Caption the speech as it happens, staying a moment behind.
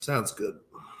Sounds good.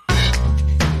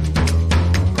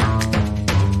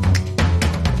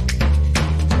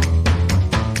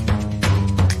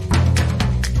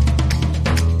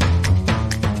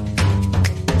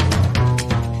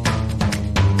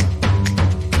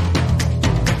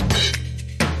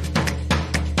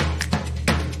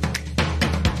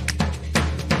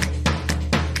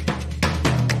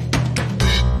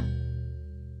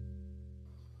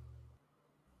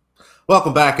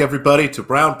 Welcome back, everybody, to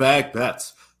Brown Bag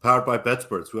Bets, powered by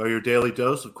BetSperts. We are your daily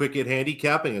dose of quick hit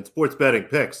handicapping and sports betting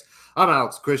picks. I'm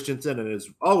Alex Christensen, and as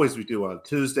always we do on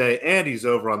Tuesday, Andy's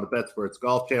over on the BetSperts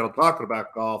Golf Channel talking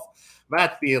about golf.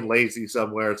 Matt's being lazy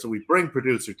somewhere, so we bring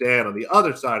producer Dan on the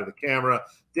other side of the camera.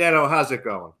 Dano, how's it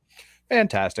going?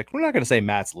 Fantastic. We're not going to say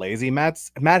Matt's lazy. Matt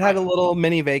had a little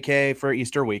mini vacay for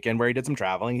Easter weekend where he did some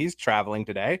traveling. He's traveling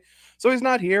today, so he's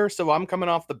not here. So I'm coming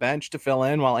off the bench to fill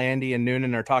in while Andy and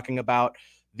Noonan are talking about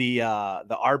the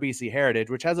RBC Heritage,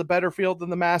 which has a better field than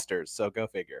the Masters. So go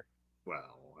figure. Well,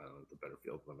 I don't know the better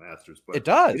field than the Masters, but it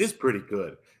does. It is pretty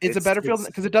good. It's a better field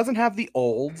because it doesn't have the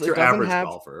olds. It's your average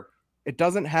golfer. It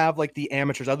doesn't have like the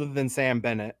amateurs other than Sam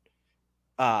Bennett.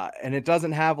 And it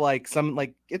doesn't have like some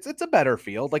like it's a better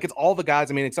field. Like it's all the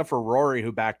guys. I mean, except for Rory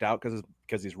who backed out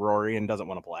because he's Rory and doesn't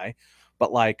want to play.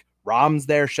 But like Rahm's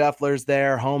there, Scheffler's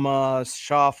there, Homa,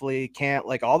 Schauffele, Can't,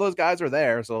 like all those guys are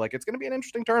there. So like it's going to be an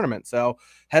interesting tournament. So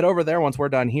head over there once we're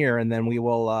done here, and then we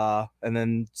will and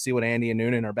then see what Andy and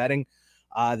Noonan are betting.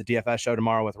 The DFS show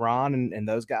tomorrow with Ron and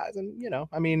those guys. And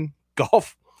I mean,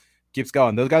 golf keeps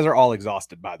going. Those guys are all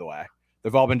exhausted, by the way.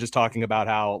 They've all been just talking about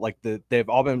how like they've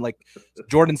all been like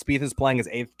Jordan Spieth is playing his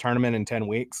 8th tournament in 10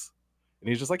 weeks. And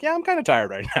he's just like, yeah, I'm kind of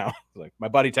tired right now. Like my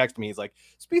buddy texted me. He's like,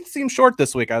 Spieth seems short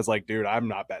this week. I was like, dude, I'm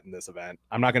not betting this event.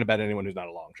 I'm not going to bet anyone who's not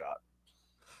a long shot.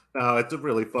 No, it's a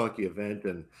really funky event.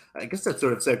 And I guess that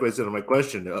sort of segues into my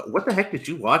question. What the heck did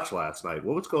you watch last night?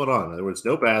 What was going on? There was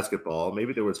no basketball.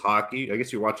 Maybe there was hockey. I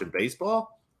guess you're watching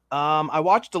baseball. I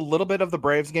watched a little bit of the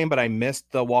Braves game, but I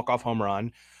missed the walk-off home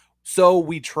run. So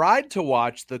we tried to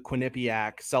watch the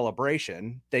Quinnipiac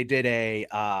celebration. They did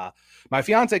my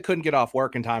fiance couldn't get off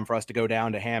work in time for us to go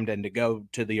down to Hamden to go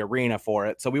to the arena for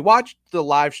it. So we watched the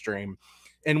live stream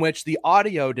in which the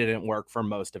audio didn't work for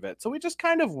most of it. So we just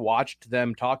kind of watched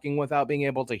them talking without being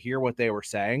able to hear what they were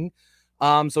saying.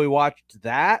 So we watched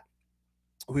that.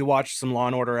 We watched some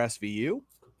Law & Order SVU.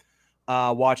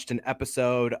 Watched an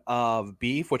episode of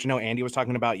Beef, which I know Andy was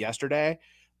talking about yesterday.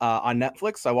 On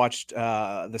Netflix. I watched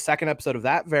the second episode of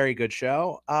that. Very good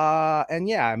show. And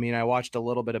yeah, I mean, I watched a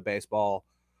little bit of baseball,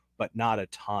 but not a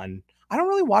ton. I don't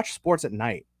really watch sports at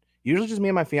night. Usually just me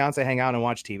and my fiance hang out and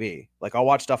watch TV. Like I'll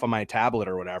watch stuff on my tablet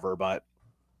or whatever, but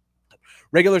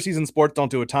regular season sports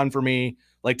don't do a ton for me.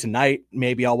 Like tonight,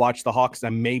 maybe I'll watch the Hawks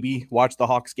and maybe watch the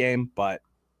Hawks game, but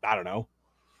I don't know.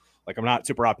 Like I'm not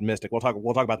super optimistic. We'll talk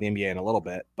about the NBA in a little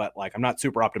bit, but like I'm not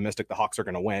super optimistic the Hawks are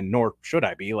going to win, nor should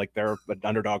I be. Like they're an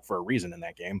underdog for a reason in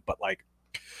that game, but like,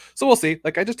 so we'll see.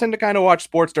 Like I just tend to kind of watch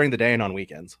sports during the day and on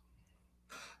weekends.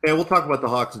 Yeah, we'll talk about the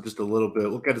Hawks in just a little bit.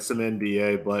 We'll get to some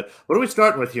NBA, but what are we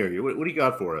starting with here? What do you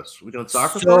got for us? We doing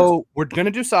soccer first? So we're going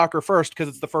to do soccer first because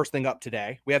it's the first thing up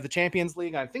today. We have the Champions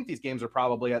League. I think these games are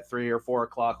probably at 3 or 4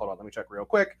 o'clock. Hold on, let me check real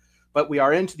quick. But we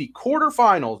are into the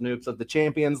quarterfinals, Noobs, of the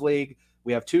Champions League.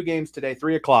 We have 2 games today,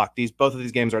 3 o'clock. Both of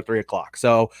these games are at 3 o'clock.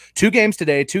 So 2 games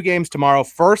today, 2 games tomorrow.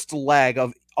 First leg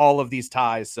of all of these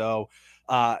ties. So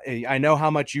I know how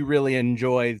much you really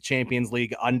enjoy the Champions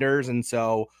League unders. And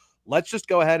so let's just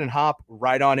go ahead and hop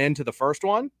right on into the first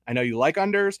one. I know you like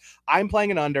unders. I'm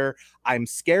playing an under. I'm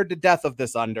scared to death of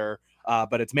this under.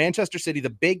 But it's Manchester City,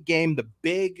 the big game, the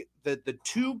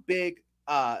two big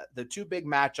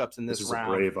matchups in this round. This is a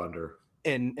brave under.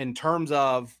 In terms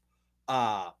of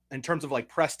like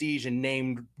prestige and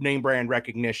name brand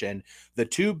recognition, the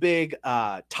 2 big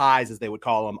ties, as they would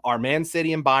call them, are Man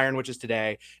City and Bayern, which is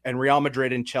today, and Real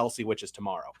Madrid and Chelsea, which is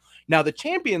tomorrow. Now, the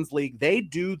Champions League, they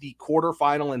do the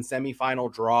quarterfinal and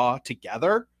semifinal draw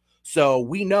together. So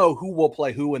we know who will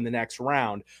play who in the next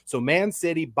round. So Man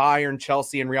City, Bayern,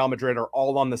 Chelsea, and Real Madrid are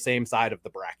all on the same side of the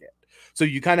bracket. So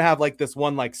you kind of have like this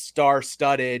one, like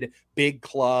star-studded big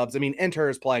clubs. I mean, Inter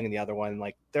is playing in the other one.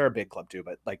 Like they're a big club too,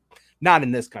 but like not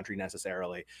in this country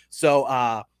necessarily.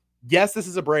 So yes, this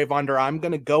is a brave under. I'm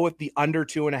going to go with the under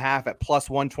 2.5 at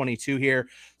plus 122 here.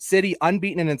 City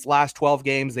unbeaten in its last 12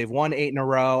 games. They've won 8 in a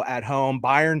row at home.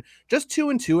 Bayern just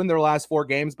 2-2 in their last 4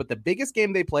 games, but the biggest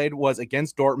game they played was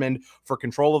against Dortmund for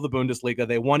control of the Bundesliga.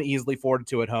 They won easily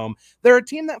 4-2 at home. They're a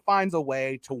team that finds a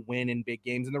way to win in big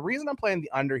games. And the reason I'm playing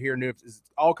the under here, Noobs, is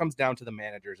it all comes down to the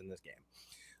managers in this game.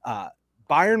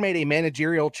 Bayern made a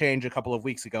managerial change a couple of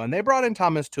weeks ago, and they brought in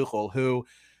Thomas Tuchel, who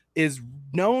is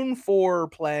known for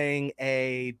playing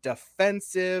a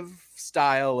defensive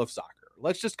style of soccer.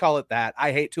 Let's just call it that.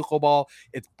 I hate Tuchel ball.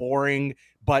 It's boring,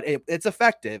 but it's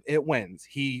effective. It wins.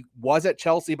 He was at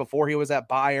Chelsea before he was at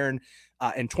Bayern.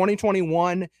 In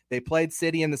 2021, they played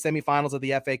City in the semifinals of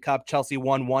the FA Cup. Chelsea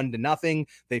won 1-0.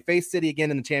 They faced City again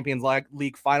in the Champions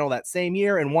League final that same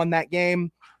year and won that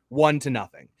game 1-0.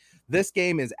 This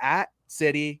game is at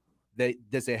City. This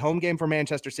is a home game for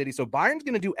Manchester City. So Bayern's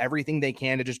going to do everything they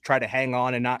can to just try to hang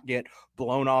on and not get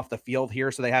blown off the field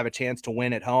here so they have a chance to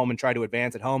win at home and try to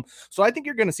advance at home. So I think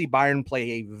you're going to see Bayern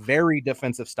play a very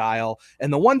defensive style.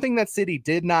 And the one thing that City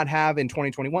did not have in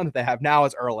 2021 that they have now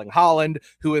is Erling Haaland,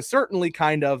 who is certainly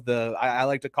kind of I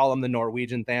like to call him the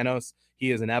Norwegian Thanos.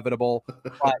 He is inevitable.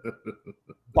 But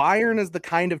Bayern is the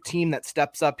kind of team that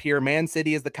steps up here. Man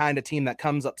City is the kind of team that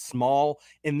comes up small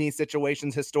in these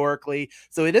situations historically.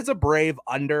 So it is a brave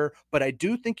under, but I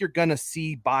do think you're going to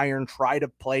see Bayern try to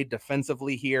play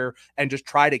defensively here and just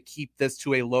try to keep this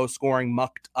to a low scoring,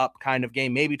 mucked up kind of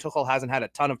game. Maybe Tuchel hasn't had a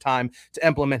ton of time to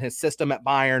implement his system at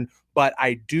Bayern, but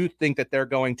I do think that they're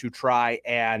going to try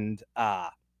and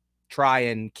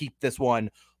keep this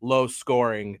one low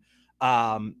scoring.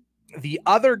 The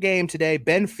other game today,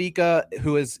 Benfica,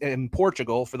 who is in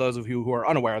Portugal, for those of you who are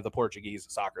unaware of the Portuguese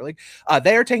soccer league,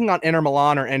 they are taking on Inter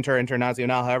Milan or Inter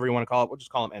Internacional, however you want to call it. We'll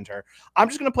just call them Inter. I'm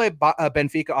just going to play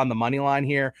Benfica on the money line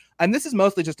here. And this is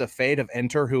mostly just a fade of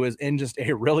Inter, who is in just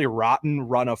a really rotten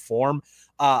run of form.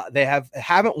 They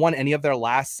haven't won any of their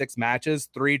last 6 matches,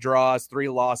 3 draws, 3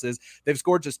 losses. They've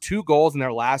scored just 2 goals in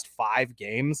their last 5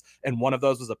 games, and one of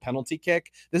those was a penalty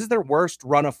kick. This is their worst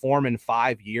run of form in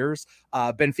 5 years.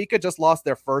 Benfica just lost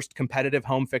their first competitive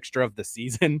home fixture of the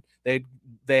season. They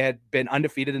had been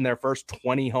undefeated in their first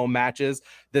 20 home matches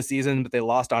this season, but they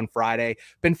lost on Friday.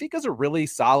 Benfica's a really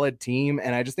solid team,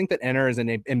 and I just think that Inter is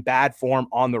in bad form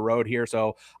on the road here.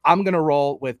 So I'm going to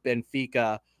roll with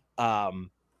Benfica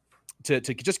to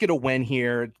just get a win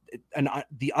here. And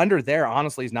the under there,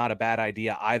 honestly, is not a bad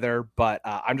idea either, but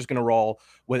I'm just going to roll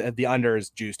with the under is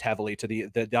juiced heavily to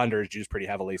the under is juiced pretty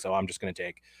heavily. So I'm just going to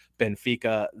take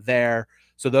Benfica there.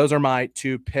 So those are my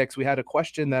 2 picks. We had a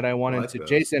question that I wanted to,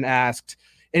 Jason asked,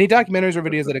 any documentaries or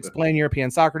videos that explain European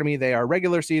soccer to me? They are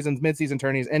regular seasons, mid-season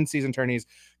tourneys, end-season tourneys.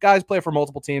 Guys play for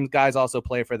multiple teams. Guys also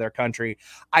play for their country.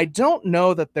 I don't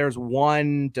know that there's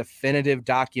one definitive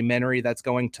documentary that's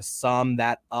going to sum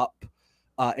that up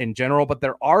in general, but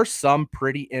there are some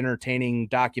pretty entertaining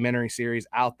documentary series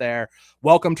out there.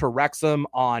 Welcome to Wrexham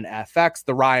on FX,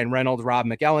 the Ryan Reynolds, Rob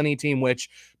McElhenney team, which,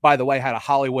 by the way, had a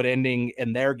Hollywood ending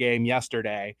in their game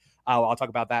yesterday. I'll talk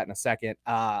about that in a second.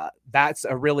 That's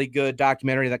a really good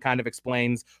documentary that kind of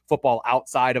explains football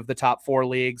outside of the top 4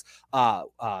 leagues.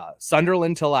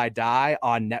 Sunderland Till I Die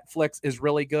on Netflix is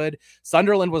really good.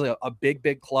 Sunderland was a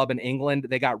big club in England.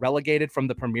 They got relegated from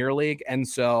the Premier League. And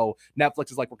so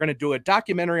Netflix is like, we're going to do a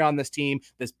documentary on this team,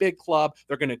 this big club.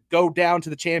 They're going to go down to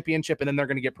the championship and then they're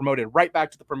going to get promoted right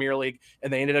back to the Premier League.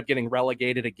 And they ended up getting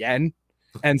relegated again.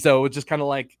 And so it's just kind of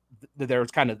like,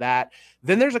 there's kind of that.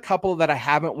 Then there's a couple that I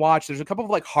haven't watched. There's a couple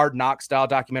of like Hard Knock style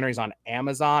documentaries on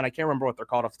Amazon. I can't remember what they're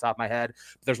called off the top of my head.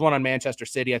 But there's one on Manchester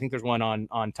City. I think there's one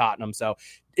on Tottenham. So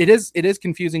it is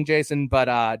confusing, Jason,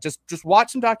 but just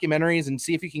watch some documentaries and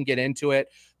see if you can get into it.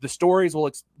 The stories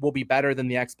will be better than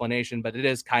the explanation, but it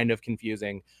is kind of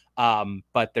confusing.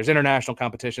 But there's international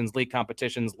competitions, league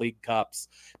cups.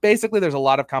 Basically, there's a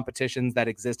lot of competitions that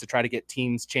exist to try to get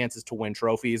teams chances to win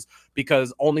trophies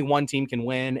because only one team can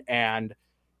win, and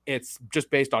it's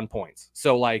just based on points.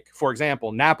 So, like, for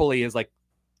example, Napoli is like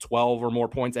 12 or more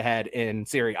points ahead in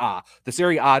Serie A. The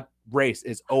Serie A race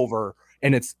is over,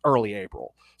 and it's early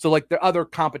April. So, like, the other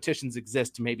competitions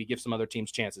exist to maybe give some other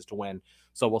teams chances to win.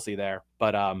 So we'll see there.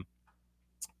 But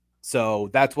so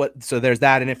there's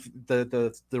that. And if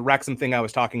the Wrexham thing I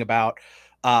was talking about,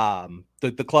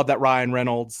 the club that Ryan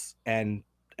Reynolds and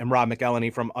Rob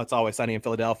McElhenney from It's Always Sunny in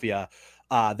Philadelphia,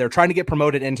 they're trying to get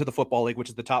promoted into the football league, which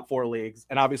is the top 4 leagues.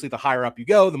 And obviously the higher up you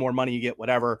go, the more money you get,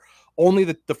 whatever. Only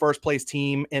the first place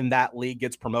team in that league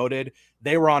gets promoted.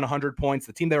 They were on 100 points.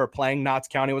 The team they were playing, Notts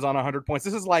County, was on 100 points.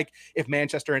 This is like if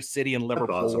Manchester City and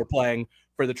Liverpool were playing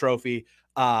for the trophy.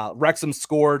 Wrexham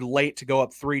scored late to go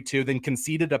up 3-2, then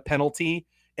conceded a penalty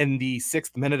in the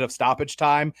 6th minute of stoppage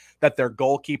time that their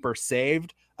goalkeeper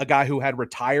saved, a guy who had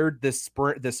retired this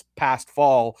past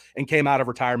fall and came out of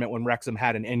retirement when Wrexham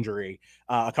had an injury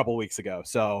a couple weeks ago.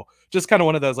 So just kind of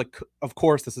one of those, like, of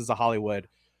course, this is a Hollywood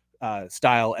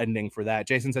style ending for that.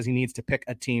 Jason says he needs to pick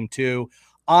a team too.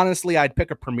 honestly, I'd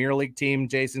pick a Premier League team,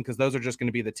 Jason, because those are just going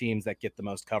to be the teams that get the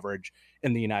most coverage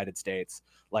in the United States.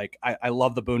 Like, I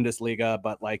love the Bundesliga,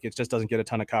 but like it just doesn't get a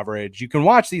ton of coverage. You can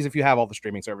watch these if you have all the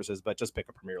streaming services, but just pick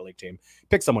a Premier League team.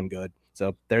 Pick someone good.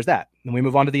 So there's that. And we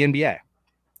move on to the NBA.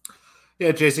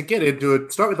 Yeah, Jason, get into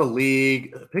it. Start with the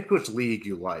league. Pick which league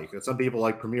you like. Some people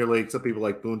like Premier League. Some people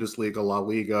like Bundesliga, La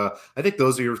Liga. I think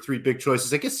those are your three big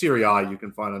choices. I guess Serie A you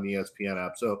can find on the ESPN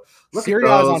app. So look Serie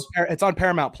at those. it's on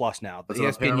Paramount Plus now. The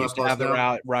ESPN used to have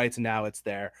the rights, and now it's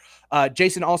there.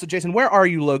 Jason, where are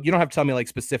you? You don't have to tell me like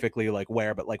specifically like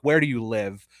where, but like where do you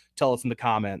live? Tell us in the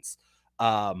comments.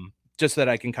 Just so that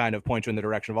I can kind of point you in the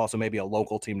direction of also maybe a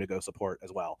local team to go support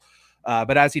as well.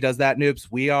 But as he does that, Noobs,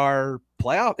 we are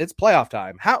playoff. It's playoff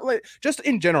time. How, like, just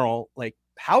in general, like,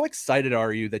 how excited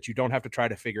are you that you don't have to try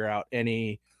to figure out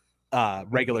any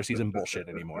regular season bullshit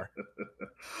anymore?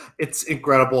 It's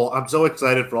incredible. I'm so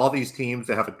excited for all these teams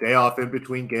to have a day off in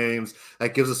between games.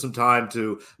 That gives us some time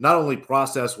to not only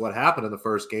process what happened in the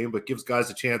first game, but gives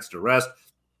guys a chance to rest.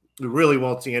 We really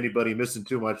won't see anybody missing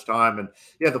too much time. And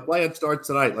yeah, the play-in starts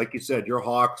tonight. Like you said, your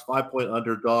Hawks, 5-point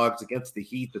underdogs against the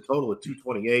Heat, the total of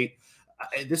 228.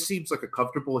 This seems like a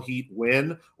comfortable Heat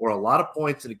win or a lot of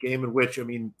points in a game in which,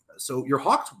 so your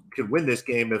Hawks can win this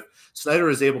game if Snyder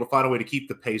is able to find a way to keep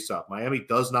the pace up. Miami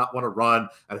does not want to run.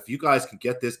 And if you guys can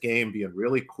get this game being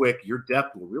really quick, your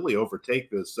depth will really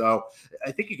overtake this. So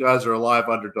I think you guys are a live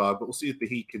underdog, but we'll see what the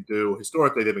Heat can do.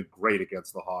 Historically, they've been great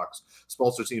against the Hawks.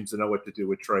 Spolster seems to know what to do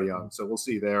with Trae Young. So we'll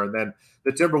see there. And then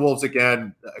the Timberwolves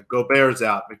again, Gobert's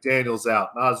out, McDaniel's out,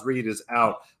 Naz Reid is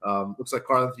out. Looks like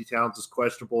Karl-Anthony Towns is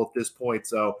questionable at this point.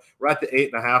 So we're at the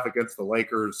 8.5 against the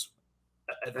Lakers.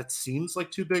 That seems like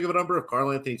too big of a number. If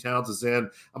Karl-Anthony Towns is in,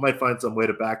 I might find some way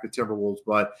to back the Timberwolves,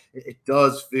 but it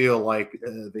does feel like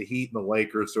the Heat and the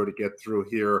Lakers sort of get through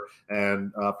here,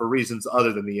 and for reasons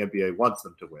other than the NBA wants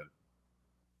them to win.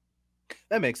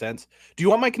 That makes sense. Do you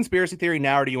want my conspiracy theory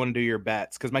now, or do you want to do your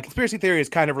bets? Because my conspiracy theory is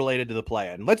kind of related to the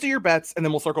play-in. Let's do your bets, and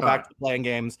then we'll circle back to the play-in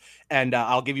games, and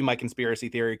I'll give you my conspiracy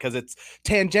theory because it's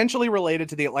tangentially related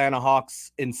to the Atlanta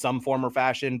Hawks in some form or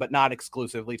fashion, but not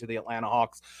exclusively to the Atlanta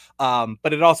Hawks.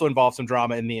 But it also involves some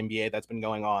drama in the NBA that's been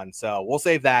going on. So we'll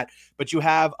save that. But you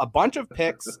have a bunch of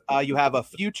picks. You have a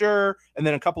future, and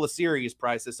then a couple of series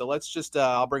prices. So let's just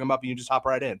I'll bring them up, and you just hop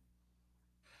right in.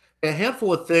 A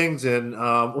handful of things, and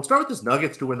we'll start with this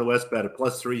Nuggets to win the West bet at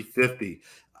plus 350.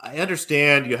 I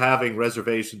understand you having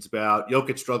reservations about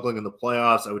Jokic struggling in the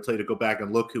playoffs. I would tell you to go back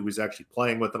and look who he's actually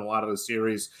playing with in a lot of the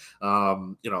series.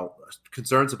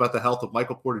 Concerns about the health of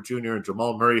Michael Porter Jr. and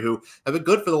Jamal Murray, who have been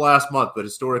good for the last month, but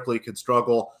historically can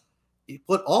struggle. You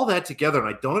put all that together, and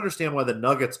I don't understand why the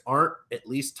Nuggets aren't at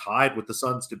least tied with the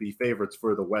Suns to be favorites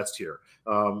for the West here.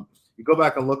 You go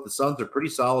back and look, the Suns are pretty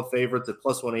solid favorites at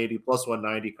plus 180, plus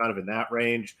 190, kind of in that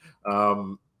range.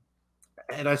 And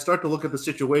I start to look at the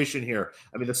situation here.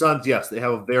 The Suns, yes, they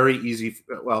have a very easy,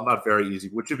 well, not very easy,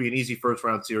 which should be an easy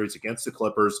first-round series against the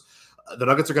Clippers. The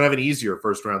Nuggets are going to have an easier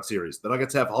first-round series. The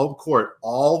Nuggets have home court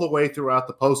all the way throughout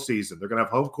the postseason. They're going to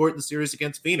have home court in the series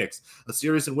against Phoenix, a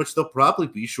series in which they'll probably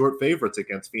be short favorites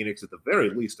against Phoenix, at the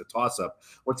very least a toss-up,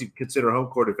 once you consider home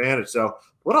court advantage. So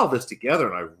put all this together,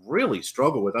 and I really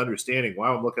struggle with understanding why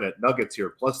I'm looking at Nuggets here,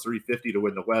 plus 350 to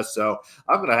win the West. So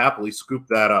I'm going to happily scoop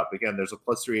that up. Again, there's a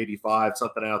plus 385,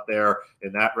 something out there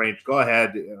in that range. Go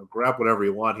ahead, grab whatever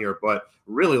you want here, but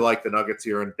really like the Nuggets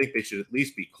here and think they should at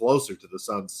least be closer to the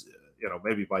Suns,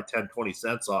 maybe by 10, 20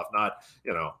 cents off, not,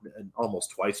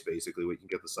 almost twice basically what you can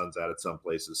get the Suns at some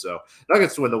places. So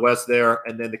Nuggets to win the West there.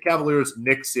 And then the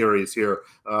Cavaliers-Knicks series here.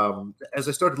 As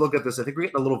I start to look at this, I think we're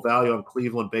getting a little value on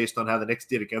Cleveland based on how the Knicks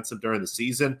did against them during the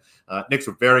season. Knicks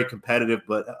were very competitive,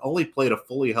 but only played a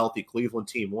fully healthy Cleveland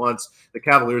team once. The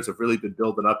Cavaliers have really been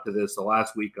building up to this. The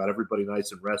last week got everybody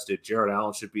nice and rested. Jared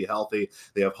Allen should be healthy.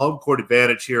 They have home court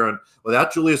advantage here. And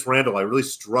without Julius Randle, I really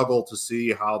struggle to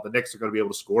see how the Knicks are going to be able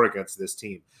to score against this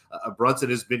team. Brunson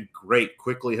has been great.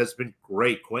 Quickly has been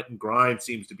great. Quentin Grimes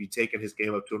seems to be taking his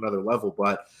game up to another level,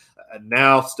 but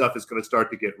now stuff is going to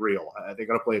start to get real. They're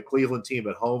going to play a Cleveland team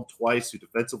at home twice who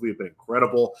defensively have been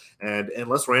incredible, and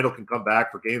unless Randall can come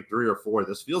back for game 3 or 4,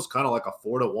 this feels kind of like a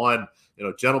 4-1,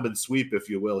 gentleman's sweep, if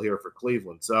you will, here for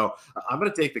Cleveland. So I'm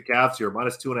going to take the Cavs here,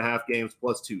 minus 2.5 games,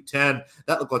 plus 210.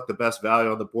 That looked like the best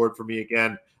value on the board for me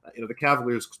again. The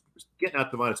Cavaliers getting out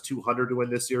to minus 200 to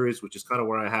win this series, which is kind of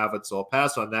where I have it. So I'll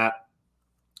pass on that.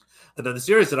 And then the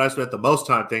series that I spent the most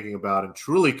time thinking about and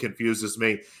truly confuses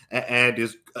me and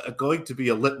is going to be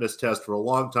a litmus test for a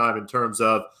long time in terms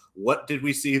of what did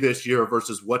we see this year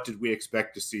versus what did we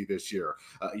expect to see this year.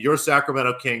 Your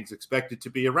Sacramento Kings expected to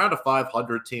be around a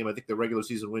 500 team. I think the regular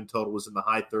season win total was in the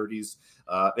high 30s,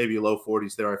 maybe low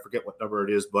 40s there. I forget what number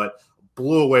it is, but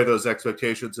blew away those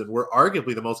expectations and were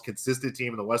arguably the most consistent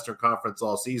team in the Western Conference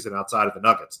all season outside of the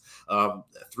Nuggets.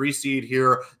 3 seed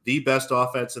here, the best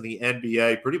offense in the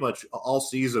NBA pretty much all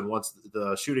season once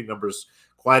the shooting numbers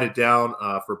quieted down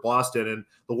for Boston. And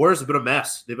the Warriors have been a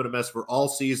mess. They've been a mess for all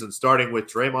season, starting with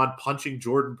Draymond punching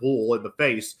Jordan Poole in the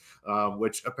face,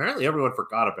 which apparently everyone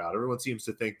forgot about. Everyone seems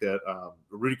to think that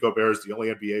Rudy Gobert is the only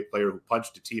NBA player who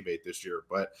punched a teammate this year.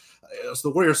 But so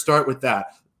the Warriors start with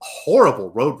that.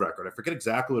 Horrible road record. I forget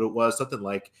exactly what it was, something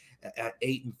like at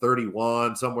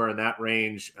 8-31, somewhere in that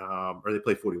range, or they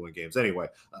played 41 games. Anyway,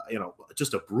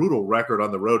 just a brutal record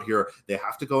on the road here. They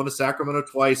have to go into Sacramento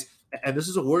twice. And this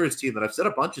is a Warriors team that I've said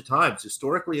a bunch of times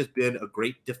historically has been a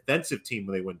great defensive team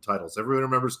when they win titles. Everyone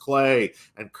remembers Clay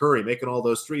and Curry making all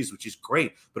those threes, which is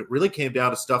great. But it really came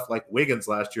down to stuff like Wiggins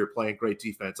last year playing great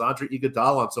defense, Andre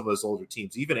Iguodala on some of those older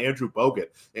teams, even Andrew Bogut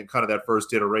in kind of that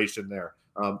first iteration there.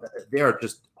 They are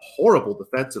just horrible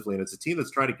defensively, and it's a team that's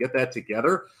trying to get that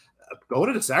together. Going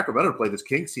into Sacramento to play this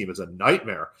Kings team is a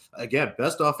nightmare. Again,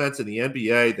 best offense in the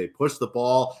NBA. They push the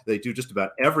ball. They do just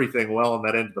about everything well on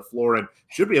that end of the floor and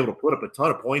should be able to put up a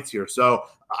ton of points here. So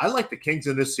I like the Kings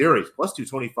in this series. Plus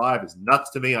 225 is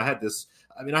nuts to me. I have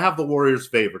the Warriors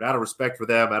favored out of respect for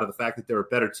them, out of the fact that they're a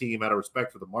better team, out of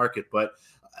respect for the market, but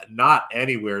not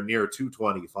anywhere near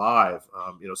 225,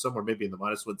 somewhere maybe in the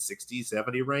minus 160,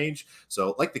 70 range.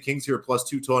 So like the Kings here plus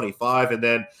 225. And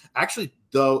then actually,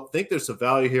 though, think there's some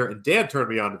value here. And Dan turned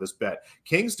me on to this bet.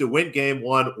 Kings to win game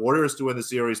 1, Warriors to win the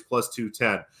series plus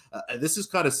 210. This is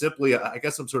kind of simply, I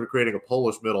guess I'm sort of creating a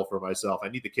Polish middle for myself. I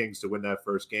need the Kings to win that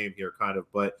first game here kind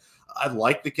of, but I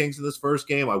like the Kings in this first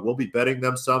game. I will be betting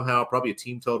them somehow, probably a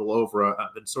team total over.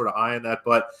 I've been sort of eyeing that.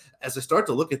 But as I start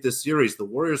to look at this series, the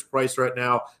Warriors price right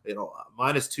now,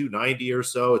 minus 290 or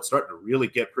so. It's starting to really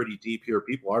get pretty deep here.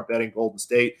 People are betting Golden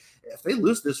State. If they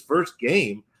lose this first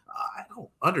game, I don't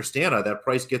understand how that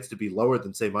price gets to be lower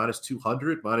than, say, minus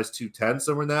 200, minus 210,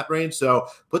 somewhere in that range. So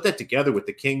put that together with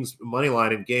the Kings money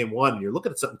line in game 1, and you're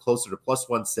looking at something closer to plus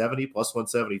 170, plus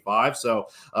 175. So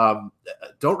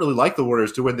don't really like the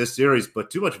Warriors to win this series, but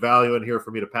too much value in here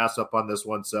for me to pass up on this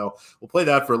one. So we'll play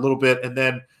that for a little bit. And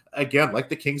then again, like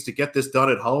the Kings to get this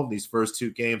done at home, these first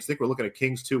 2 games. I think we're looking at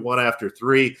Kings 2-1 after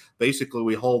 3. Basically,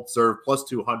 we hold serve plus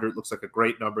 200. Looks like a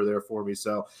great number there for me.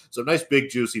 So nice, big,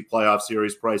 juicy playoff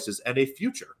series prices and a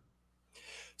future.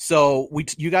 So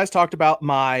you guys talked about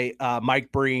my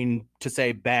Mike Breen to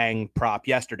say bang prop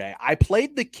yesterday. I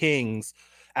played the Kings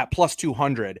at plus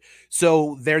 200.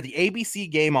 So they're the ABC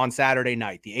game on Saturday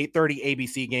night, the 8:30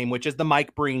 ABC game, which is the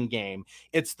Mike Breen game.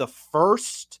 It's the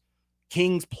first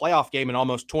Kings playoff game in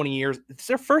almost 20 years. It's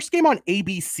their first game on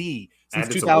ABC since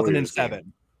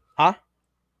 2007. Huh?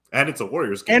 And it's a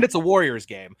Warriors game. And it's a Warriors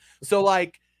game. So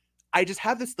I just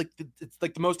have this, it's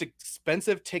like the most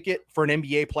expensive ticket for an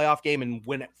NBA playoff game and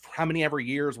win how many ever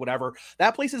years, whatever.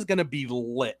 That place is going to be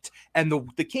lit. And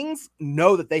the Kings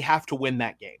know that they have to win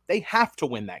that game. They have to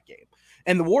win that game.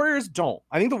 And the Warriors don't.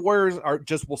 I think the Warriors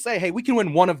will say, hey, we can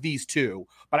win one of these 2.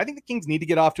 But I think the Kings need to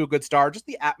get off to a good start. Just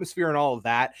the atmosphere and all of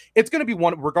that. It's going to be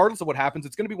regardless of what happens,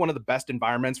 it's going to be one of the best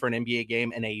environments for an NBA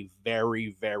game in a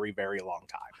very, very, very long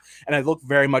time. And I look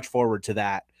very much forward to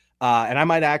that. And I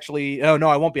might actually, I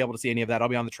won't be able to see any of that. I'll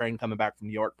be on the train coming back from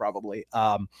New York probably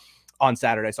on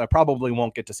Saturday. So I probably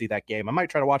won't get to see that game. I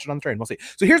might try to watch it on the train. We'll see.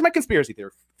 So here's my conspiracy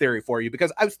theory for you,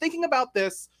 because I was thinking about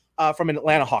this from an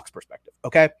Atlanta Hawks perspective.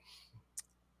 Okay.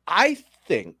 I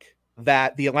think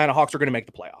that the Atlanta Hawks are going to make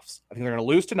the playoffs. I think they're going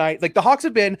to lose tonight. Like, the Hawks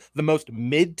have been the most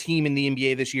mid team in the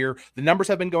NBA this year. The numbers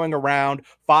have been going around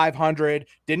 500,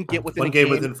 didn't get within one game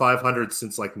within 500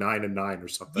 since 9-9 or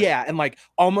something. Yeah. And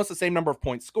almost the same number of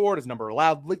points scored as number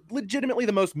allowed, legitimately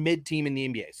the most mid team in the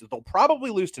NBA. So they'll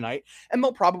probably lose tonight and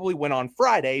they'll probably win on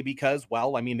Friday because,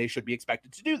 they should be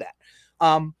expected to do that.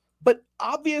 But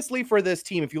obviously for this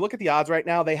team, if you look at the odds right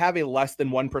now, they have a less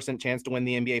than 1% chance to win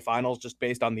the NBA Finals just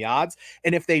based on the odds.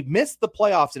 And if they miss the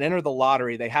playoffs and enter the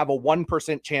lottery, they have a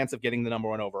 1% chance of getting the number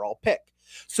 1 overall pick.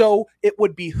 So it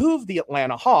would behoove the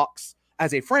Atlanta Hawks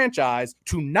as a franchise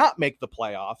to not make the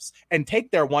playoffs and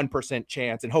take their 1%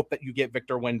 chance and hope that you get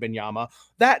Victor Wembanyama.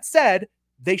 That said,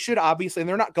 they should obviously, and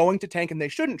they're not going to tank, and they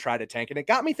shouldn't try to tank. And it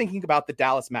got me thinking about the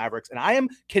Dallas Mavericks, and I am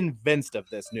convinced of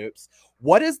this, Noops.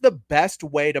 What is the best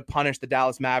way to punish the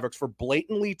Dallas Mavericks for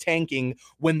blatantly tanking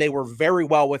when they were very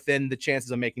well within the chances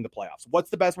of making the playoffs?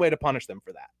 What's the best way to punish them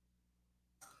for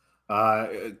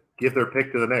that? Give their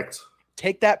pick to the Knicks.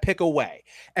 take that pick away.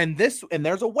 And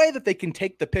there's a way that they can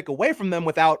take the pick away from them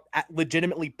without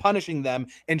legitimately punishing them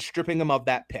and stripping them of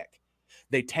that pick.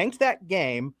 They tanked that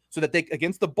game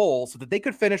against the Bulls so that they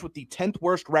could finish with the 10th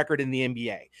worst record in the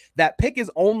NBA. That pick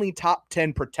is only top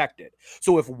 10 protected.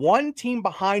 So if one team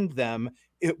behind them,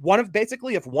 if one of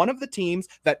the teams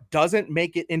that doesn't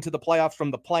make it into the playoffs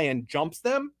from the play-in jumps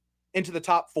them into the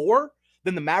top 4,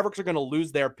 then the Mavericks are going to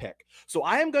lose their pick. So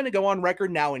I am going to go on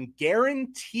record now and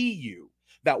guarantee you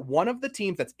that one of the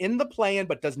teams that's in the play-in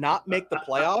but does not make the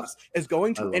playoffs is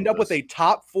going to end up with a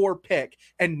top 4 pick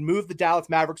and move the Dallas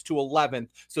Mavericks to 11th.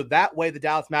 So that way the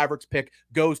Dallas Mavericks pick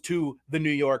goes to the New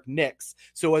York Knicks.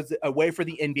 So as a way for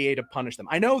the NBA to punish them.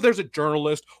 I know there's a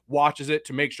journalist watches it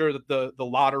to make sure that the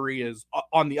lottery is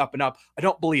on the up and up. I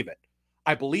don't believe it.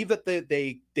 I believe that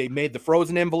they made the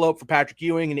frozen envelope for Patrick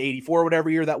Ewing in 84, whatever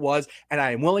year that was. And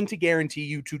I am willing to guarantee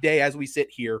you today, as we sit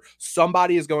here,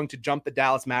 somebody is going to jump the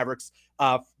Dallas Mavericks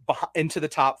into the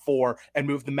top 4 and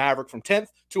move the Maverick from 10th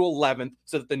to 11th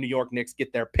so that the New York Knicks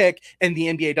get their pick and the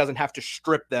NBA doesn't have to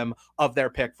strip them of their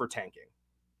pick for tanking.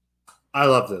 I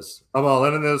love this. I'm all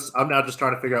in on this. I'm now just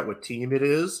trying to figure out what team it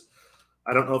is.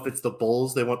 I don't know if it's the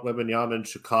Bulls. They want Wembanyama in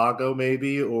Chicago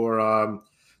maybe, or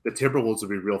the Timberwolves would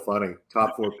be real funny.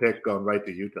 Top 4 pick going right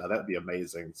to Utah. That'd be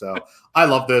amazing. So I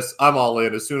love this. I'm all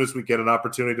in. As soon as we get an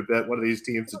opportunity to bet one of these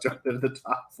teams to jump into the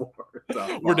top 4.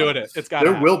 So, we're doing it. It's got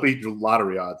there will be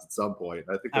lottery odds at some point.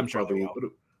 I think I'm we're sure probably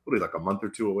what like a month or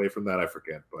 2 away from that. I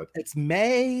forget, but it's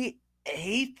May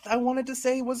 8th. I wanted to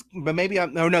say was, but maybe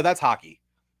no, that's hockey.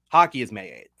 Hockey is May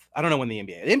 8th. I don't know when the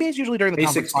NBA. The NBA is usually during the May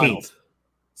conference 16th. finals.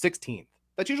 16th.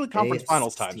 That's usually conference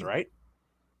finals times, right?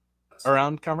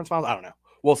 Around conference finals. I don't know.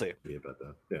 We'll see. About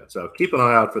that. Yeah, so keep an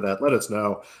eye out for that. Let us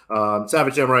know.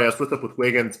 Savage Emery asked, what's up with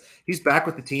Wiggins? He's back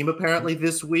with the team apparently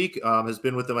this week. Has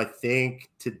been with them, I think,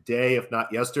 today, if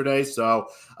not yesterday. So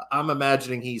I'm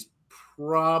imagining he's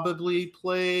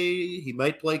he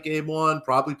might play game 1,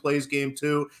 probably plays game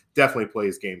 2, definitely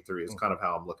plays game 3 is kind of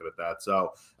how I'm looking at that.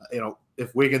 So,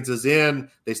 if Wiggins is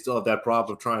in, they still have that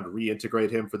problem of trying to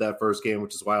reintegrate him for that first game,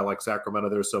 which is why I like Sacramento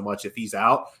there so much. If he's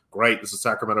out, great. This is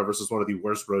Sacramento versus one of the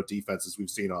worst road defenses we've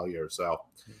seen all year. So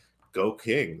go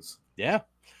Kings. Yeah.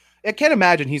 I can't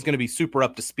imagine he's going to be super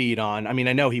up to speed on. I mean,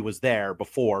 I know he was there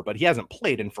before, but he hasn't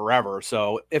played in forever.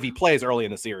 So if he plays early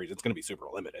in the series, it's going to be super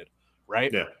limited,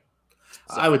 right? Yeah.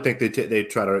 So I would think they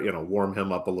try to warm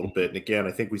him up a little bit. And again,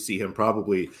 I think we see him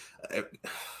probably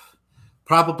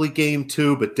game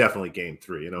 2, but definitely game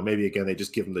 3. Maybe again they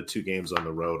just give him the 2 games on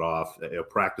the road off.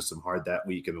 Practice him hard that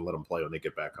week and then let him play when they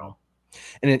get back home.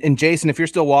 And Jason, if you're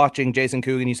still watching, Jason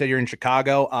Coogan, you said you're in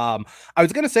Chicago. I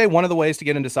was going to say one of the ways to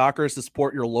get into soccer is to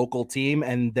support your local team,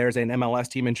 and there's an MLS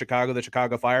team in Chicago, the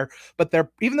Chicago Fire. But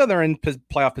even though they're in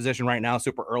playoff position right now,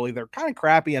 super early, they're kind of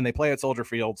crappy, and they play at Soldier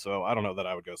Field. So I don't know that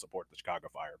I would go support the Chicago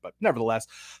Fire. But nevertheless,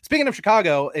 speaking of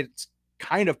Chicago, it's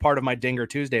kind of part of my Dinger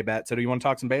Tuesday bet. So do you want to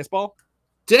talk some baseball?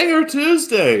 Dinger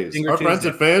Tuesdays. Our friends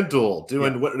at FanDuel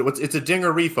doing what's it's a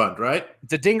Dinger refund, right?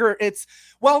 It's a Dinger. It's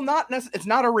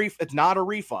not a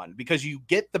refund because you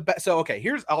get the bet. So okay,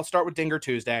 I'll start with Dinger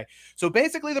Tuesday. So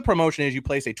basically the promotion is you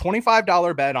place a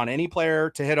 $25 bet on any player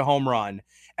to hit a home run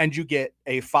and you get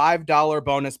a $5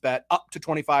 bonus bet up to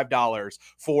 $25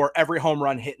 for every home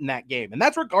run hit in that game. And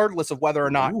that's regardless of whether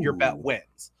or not your bet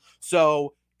wins.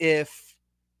 So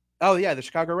oh yeah, the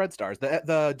Chicago Red Stars,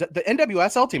 the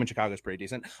NWSL team in Chicago is pretty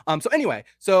decent. So anyway,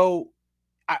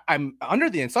 I'm under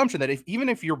the assumption that even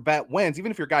if your bet wins,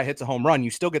 even if your guy hits a home run,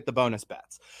 you still get the bonus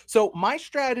bets. So my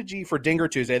strategy for Dinger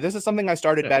Tuesday, this is something I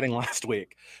started betting last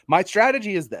week. My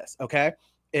strategy is this, okay?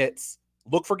 It's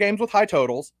look for games with high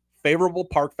totals, favorable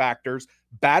park factors,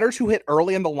 batters who hit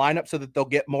early in the lineup so that they'll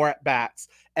get more at bats,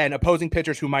 and opposing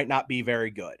pitchers who might not be very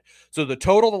good. So the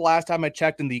total the last time I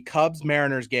checked in the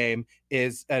Cubs-Mariners game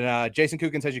is, and Jason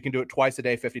Coogan says you can do it twice a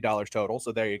day, $50 total.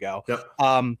 So there you go. Yep.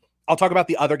 I'll talk about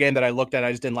the other game that I looked at.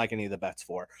 I just didn't like any of the bets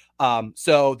for.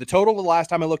 So the total the last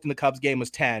time I looked in the Cubs game was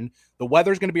 10. The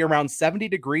weather's going to be around 70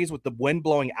 degrees with the wind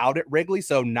blowing out at Wrigley.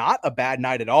 So not a bad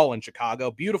night at all in Chicago.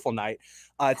 Beautiful night.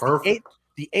 It's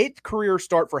the eighth career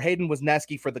start for Hayden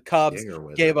Wesneski for the Cubs.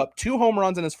 Gave up 2 home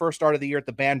runs in his first start of the year at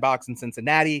the Bandbox in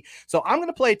Cincinnati. So I'm going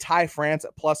to play Ty France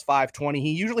at plus 520.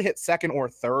 He usually hits second or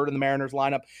third in the Mariners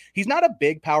lineup. He's not a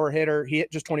big power hitter. He hit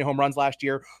just 20 home runs last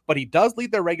year, but he does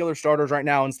lead their regular starters right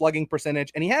now in slugging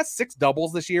percentage, and he has 6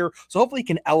 doubles this year. So hopefully he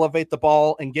can elevate the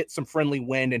ball and get some friendly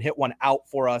wind and hit one out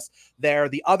for us there.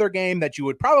 The other game that you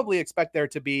would probably expect there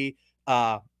to be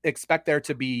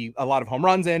a lot of home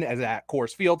runs in as at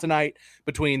Coors Field tonight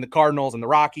between the Cardinals and the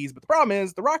Rockies. But the problem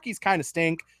is the Rockies kind of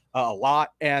stink. a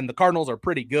lot, and the Cardinals are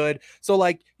pretty good. So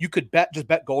like you could just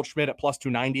bet Goldschmidt at plus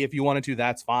 290 if you wanted to.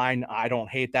 That's fine. I don't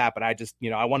hate that, but I just,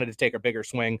 I wanted to take a bigger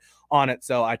swing on it.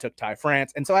 So I took Ty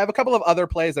France. And so I have a couple of other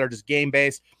plays that are just game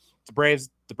based. The Braves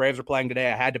are playing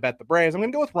today. I had to bet the Braves. I'm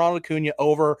going to go with Ronald Acuna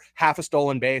over half a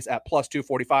stolen base at plus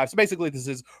 245. So basically this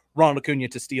is Ronald Acuna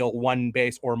to steal one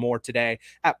base or more today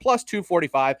at plus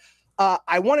 245.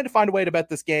 I wanted to find a way to bet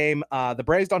this game. The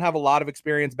Braves don't have a lot of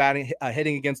experience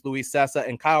hitting against Luis Cessa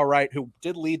and Kyle Wright, who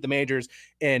did lead the majors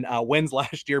in wins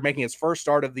last year, making his first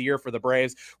start of the year for the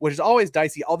Braves, which is always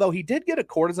dicey. Although he did get a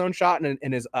cortisone shot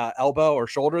in his elbow or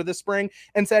shoulder this spring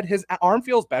and said his arm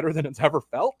feels better than it's ever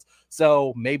felt.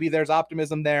 So maybe there's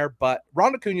optimism there, but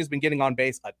Ron Acuna has been getting on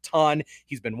base a ton.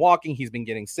 He's been walking, he's been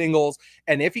getting singles,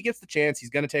 and if he gets the chance, he's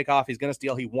going to take off, he's going to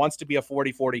steal. He wants to be a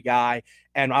 40-40 guy,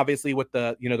 and obviously with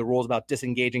the rules about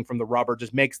disengaging from the rubber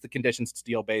just makes the conditions to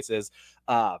steal bases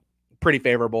pretty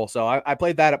favorable. So I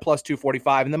played that at plus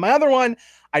 245. And then my other one,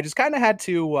 I just kind of had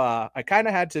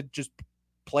to just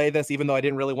play this, even though I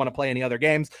didn't really want to play any other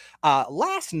games.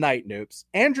 Last night, Noops,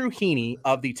 Andrew Heaney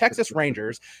of the Texas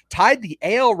Rangers tied the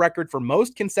AL record for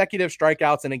most consecutive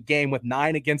strikeouts in a game with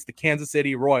 9 against the Kansas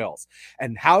City Royals.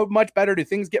 And how much better do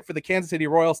things get for the Kansas City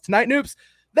Royals tonight, Noops?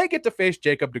 They get to face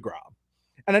Jacob deGrom.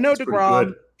 And I know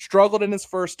deGrom struggled in his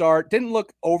first start, didn't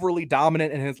look overly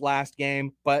dominant in his last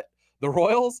game, but the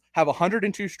Royals have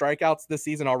 102 strikeouts this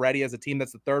season already as a team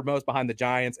that's the third most behind the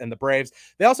Giants and the Braves.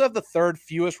 They also have the third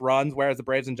fewest runs, whereas the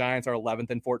Braves and Giants are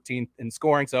 11th and 14th in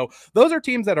scoring. So those are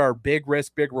teams that are big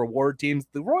risk, big reward teams.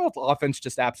 The Royals offense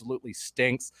just absolutely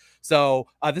stinks. So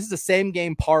this is the same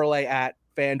game parlay at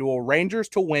FanDuel. Rangers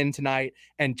to win tonight,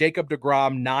 and Jacob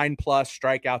deGrom 9+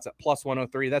 strikeouts at plus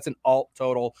 103. That's an alt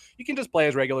total. You can just play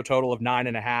his regular total of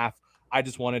 9.5. I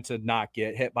just wanted to not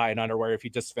get hit by an underwear if he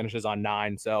just finishes on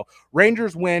 9. So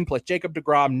Rangers win plus Jacob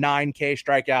deGrom 9K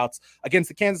strikeouts against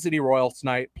the Kansas City Royals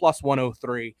tonight, plus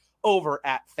 103 over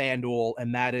at FanDuel.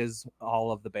 And that is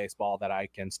all of the baseball that I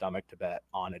can stomach to bet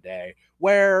on a day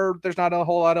where there's not a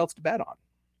whole lot else to bet on.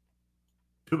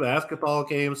 2 basketball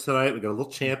games tonight. We got a little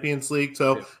Champions League,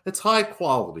 so it's high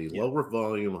quality, lower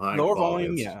volume, lower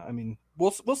volume. Yeah, I mean,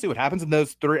 we'll see what happens in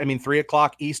those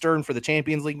 3:00 Eastern for the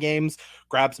Champions League games.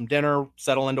 Grab some dinner,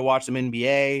 settle in to watch some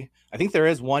NBA. I think there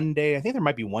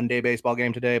might be one day baseball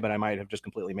game today, but I might have just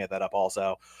completely made that up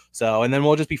also. So, and then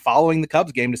we'll just be following the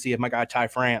Cubs game to see if my guy Ty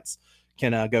France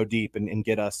can go deep and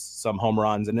get us some home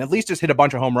runs, and at least just hit a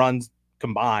bunch of home runs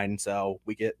combined. So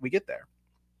we get there.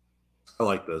 I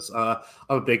like this. I'm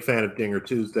a big fan of Dinger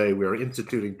Tuesday. We are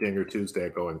instituting Dinger Tuesday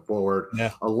going forward.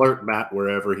 Yeah. Alert Matt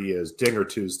wherever he is. Dinger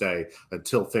Tuesday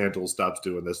until FanDuel stops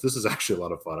doing this. This is actually a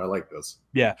lot of fun. I like this.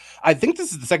 Yeah. I think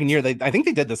this is the second year. I think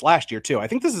they did this last year too. I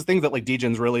think this is things that like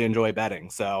DJs really enjoy betting.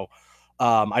 So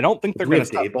I don't think they're going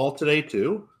to day ball today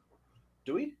too.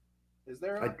 Do we? Is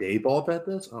there a day ball bet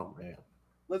this? Oh man.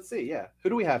 Let's see. Yeah. Who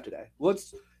do we have today?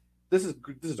 This is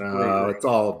great. It's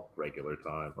all regular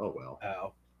time. Oh well.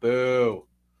 Oh. Boo.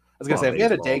 I was going to say, if we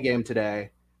had a day game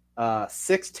today,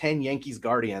 6:10 Yankees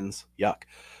Guardians, yuck,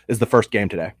 is the first game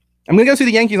today. I'm going to go see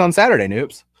the Yankees on Saturday,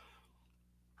 Noops.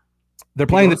 They're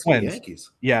playing the Twins.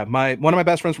 Yankees. Yeah, one of my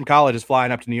best friends from college is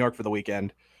flying up to New York for the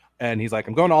weekend, and he's like,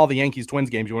 I'm going to all the Yankees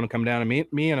Twins games. You want to come down and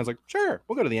meet me? And I was like, sure,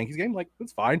 we'll go to the Yankees game. Like,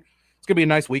 it's fine. It's going to be a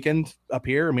nice weekend up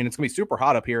here. I mean, it's going to be super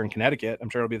hot up here in Connecticut. I'm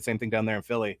sure it'll be the same thing down there in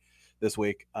Philly this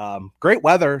week. Great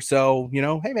weather, so,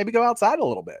 hey, maybe go outside a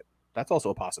little bit. That's also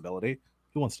a possibility.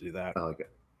 Who wants to do that? I like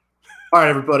it. All right,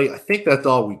 everybody. I think that's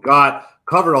all we got.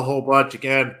 Covered a whole bunch.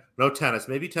 Again, no tennis.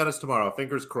 Maybe tennis tomorrow.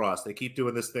 Fingers crossed. They keep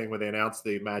doing this thing where they announce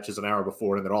the matches an hour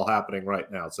before, and they're all happening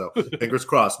right now. So fingers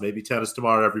crossed. Maybe tennis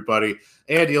tomorrow, everybody.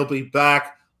 Andy will be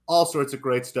back. All sorts of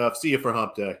great stuff. See you for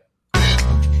Hump Day.